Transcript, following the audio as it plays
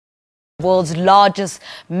World's largest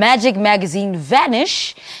magic magazine,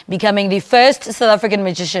 VANISH, becoming the first South African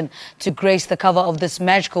magician to grace the cover of this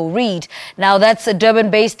magical read. Now, that's a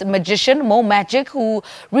Durban-based magician, Mo Magic, who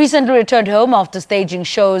recently returned home after staging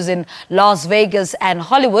shows in Las Vegas and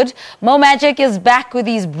Hollywood. Mo Magic is back with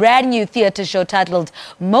his brand new theatre show titled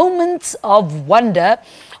Moments of Wonder,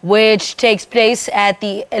 which takes place at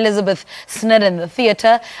the Elizabeth Sneddon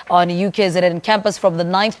Theatre on UKZN campus from the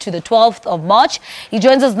 9th to the 12th of March. He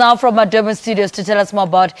joins us now from our Durban studios to tell us more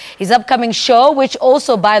about his upcoming show, which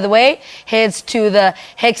also, by the way, heads to the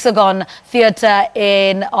Hexagon Theatre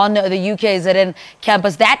on the UKZN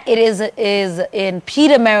campus. That it is in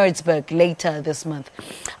Pietermaritzburg later this month.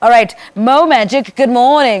 All right, Mo Magic, good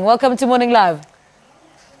morning. Welcome to Morning Live.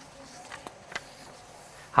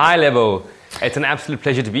 Hi, Lebo. It's an absolute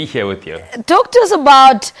pleasure to be here with you. Talk to us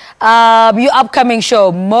about your upcoming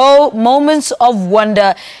show, Moments of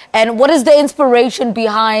Wonder, and what is the inspiration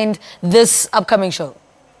behind this upcoming show?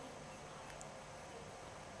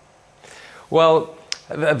 Well,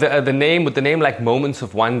 with the name like Moments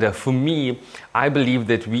of Wonder, for me, I believe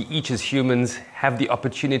that we each as humans have the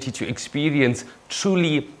opportunity to experience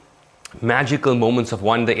truly magical moments of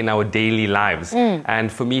wonder in our daily lives.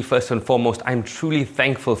 And for me, first and foremost, I'm truly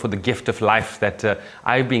thankful for the gift of life that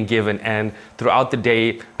I've been given. And throughout the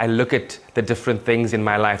day, I look at the different things in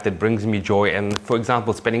my life that brings me joy. And for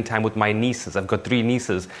example, spending time with my nieces. I've got 3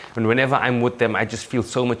 nieces. And whenever I'm with them, I just feel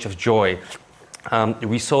so much of joy.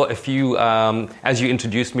 We saw a few, as you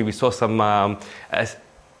introduced me, we saw some...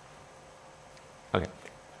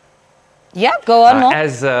 Yeah, go on.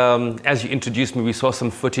 As you introduced me, we saw some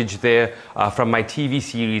footage there from my TV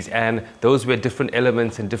series, and those were different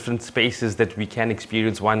elements and different spaces that we can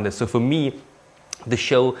experience wonder. So for me, the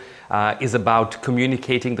show is about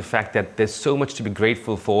communicating the fact that there's so much to be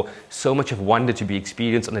grateful for, so much of wonder to be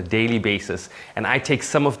experienced on a daily basis. And I take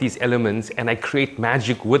some of these elements and I create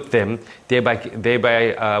magic with them,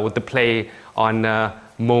 thereby with the play on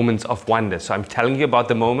moments of wonder. So I'm telling you about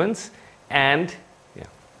the moments and...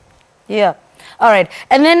 Yeah. All right.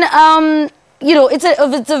 And then, you know, it's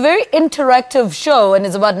a very interactive show and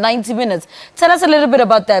it's about 90 minutes. Tell us a little bit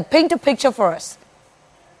about that. Paint a picture for us.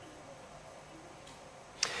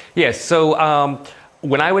 Yes. So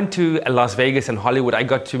when I went to Las Vegas and Hollywood, I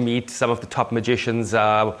got to meet some of the top magicians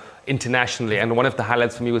internationally. And one of the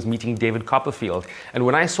highlights for me was meeting David Copperfield. And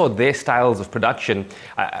when I saw their styles of production,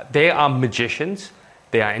 they are magicians,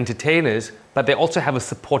 they are entertainers, but they also have a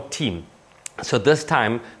support team. So this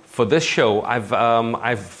time, for this show,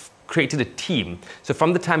 I've created a team. So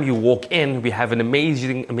from the time you walk in, we have an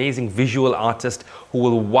amazing visual artist who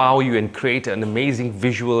will wow you and create an amazing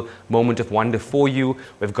visual moment of wonder for you.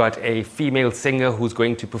 We've got a female singer who's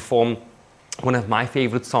going to perform one of my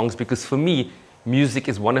favorite songs, because for me, music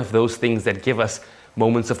is one of those things that give us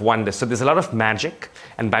moments of wonder. So there's a lot of magic,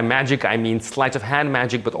 and by magic I mean sleight of hand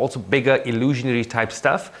magic, but also bigger illusionary type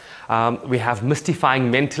stuff. We have mystifying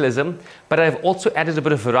mentalism, but I've also added a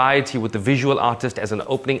bit of variety with the visual artist as an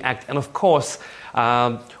opening act, and of course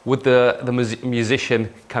with the musician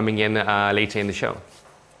coming in later in the show.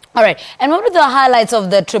 All right. And what were the highlights of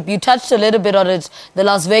the trip? You touched a little bit on it, the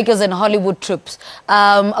Las Vegas and Hollywood trips.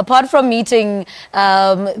 Apart from meeting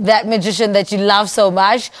that magician that you love so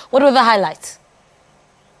much, what were the highlights?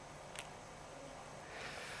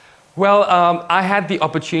 Well, I had the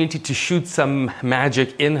opportunity to shoot some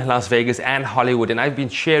magic in Las Vegas and Hollywood, and I've been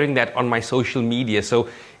sharing that on my social media. So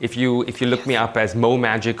if you look me up as Mo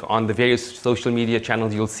Magic on the various social media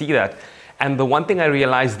channels, you'll see that. And the one thing I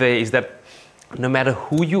realized there is that no matter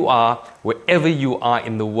who you are, wherever you are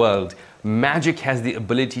in the world, magic has the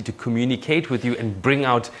ability to communicate with you and bring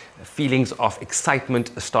out feelings of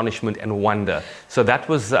excitement, astonishment, and wonder. So that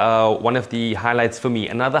was one of the highlights for me.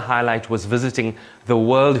 Another highlight was visiting the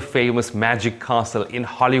world-famous Magic Castle in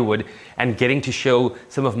Hollywood and getting to show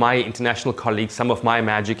some of my international colleagues some of my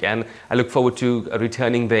magic, and I look forward to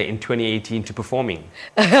returning there in 2018 to performing.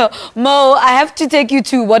 Mo, I have to take you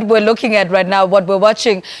to what we're looking at right now, what we're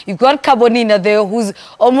watching. You've got Kabonina there who's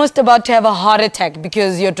almost about to have a heart attack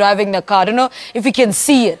because you're driving the car. I don't know if you can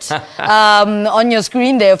see it on your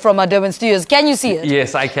screen there from our Durban studios. Can you see it?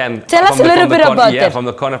 Yes, I can. Tell us a little bit about that. Yeah, from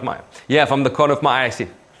the corner of my eye, I see.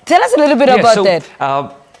 Tell us a little bit about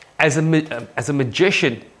that. As a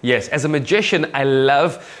magician, yes, as a magician, I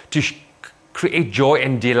love to create joy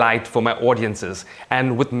and delight for my audiences.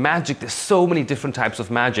 And with magic, there's so many different types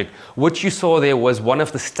of magic. What you saw there was one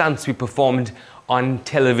of the stunts we performed on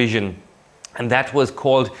television. And that was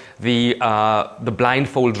called the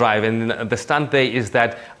blindfold drive. And the stunt there is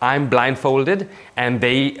that I'm blindfolded, and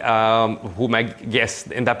they, whom I guess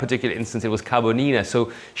in that particular instance it was Carbonina.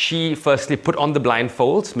 So she firstly put on the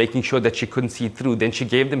blindfolds, making sure that she couldn't see through. Then she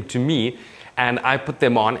gave them to me, and I put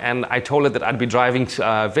them on, and I told her that I'd be driving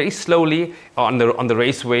very slowly on the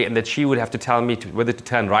raceway, and that she would have to tell me whether to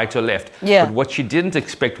turn right or left. Yeah. But what she didn't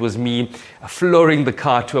expect was me flooring the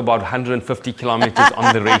car to about 150 kilometers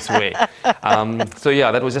on the raceway. So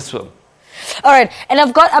yeah, that was just... All right, and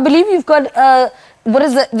I believe you've got, what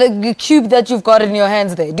is the cube that you've got in your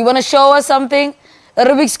hands there? Do you want to show us something? A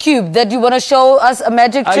Rubik's Cube, that you want to show us a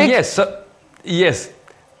magic trick? Yes, yes.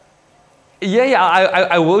 Yeah,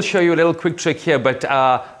 I will show you a little quick trick here, but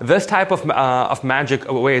this type of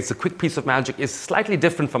magic, where it's a quick piece of magic, is slightly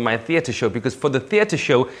different from my theatre show, because for the theatre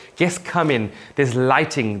show, guests come in, there's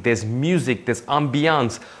lighting, there's music, there's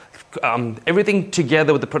ambiance, everything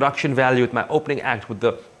together with the production value, with my opening act, with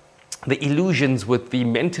the illusions, with the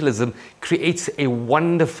mentalism, creates a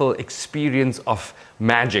wonderful experience of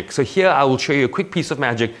magic. So here I will show you a quick piece of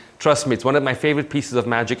magic. Trust me, it's one of my favorite pieces of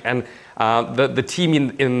magic. And the team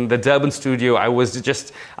in the Durban studio, I was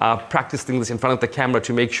just practicing this in front of the camera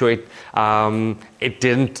to make sure it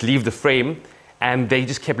didn't leave the frame. And they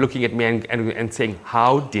just kept looking at me and saying,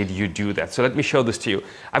 how did you do that? So let me show this to you.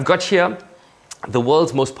 I've got here the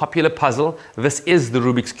world's most popular puzzle. This is the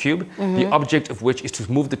Rubik's Cube, the object of which is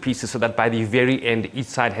to move the pieces so that by the very end, each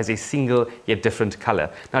side has a single yet different color.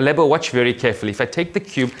 Now, Lebo, watch very carefully. If I take the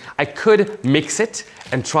cube, I could mix it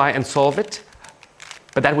and try and solve it,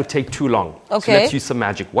 but that would take too long. Okay. So let's use some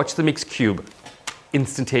magic. Watch the mixed cube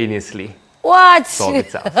instantaneously. What? Solve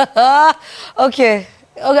itself. Okay.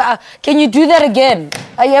 Can you do that again?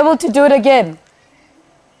 Are you able to do it again?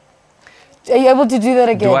 Are you able to do that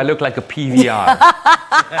again? Do I look like a PVR?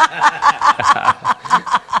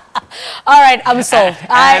 All right, I'm solved.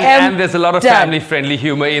 And there's a lot of family-friendly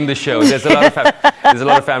humor in the show. There's a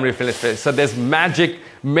lot of family-friendly. So there's magic,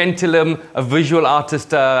 mentalism, a visual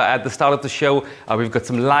artist at the start of the show. We've got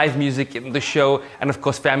some live music in the show, and of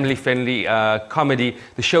course, family-friendly comedy.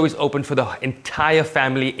 The show is open for the entire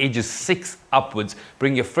family, ages 6 upwards.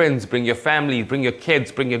 Bring your friends, bring your family, bring your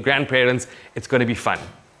kids, bring your grandparents. It's going to be fun.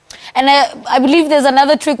 And I believe there's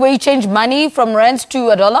another trick where you change money from rands to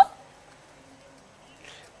a dollar?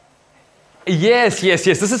 Yes. This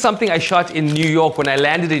is something I shot in New York. When I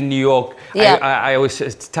landed in New York, yeah. I was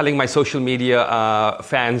telling my social media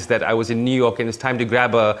fans that I was in New York and it's time to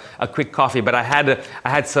grab a quick coffee. But I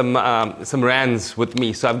had some rands with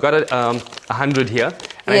me. So I've got 100 here.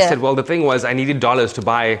 And I said, well, the thing was I needed dollars to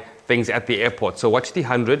buy things at the airport. So watch the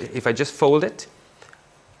 100. If I just fold it,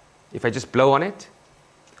 if I just blow on it,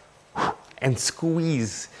 and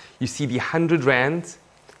squeeze, you see the 100 rands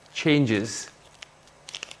changes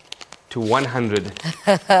to 100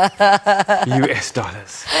 US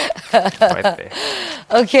dollars. Right there.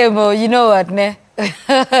 Okay, Mo, you know what, ne?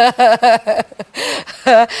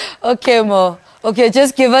 Okay, Mo. Okay,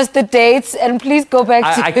 just give us the dates and please go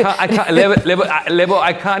back to... I can't, Lebo,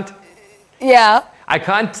 I can't... Yeah. I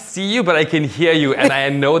can't see you, but I can hear you, and I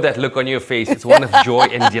know that look on your face. It's one of joy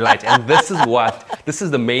and delight. And this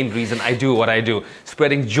is the main reason I do what I do,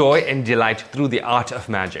 spreading joy and delight through the art of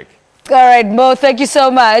magic. All right, Mo, thank you so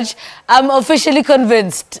much. I'm officially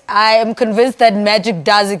convinced. I am convinced that magic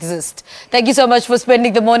does exist. Thank you so much for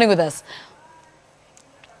spending the morning with us.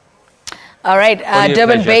 All right,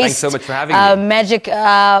 Durban-based so much for having me.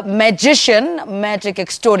 magic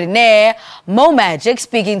extraordinaire, Mo Magic,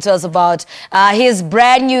 speaking to us about his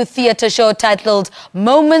brand new theatre show titled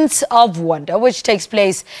Moments of Wonder, which takes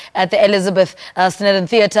place at the Elizabeth Sneddon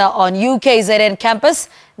Theatre on UKZN campus,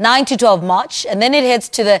 9 to 12 March. And then it heads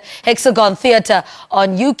to the Hexagon Theatre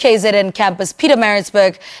on UKZN campus,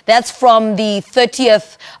 Pietermaritzburg. That's from the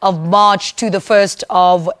 30th of March to the 1st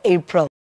of April.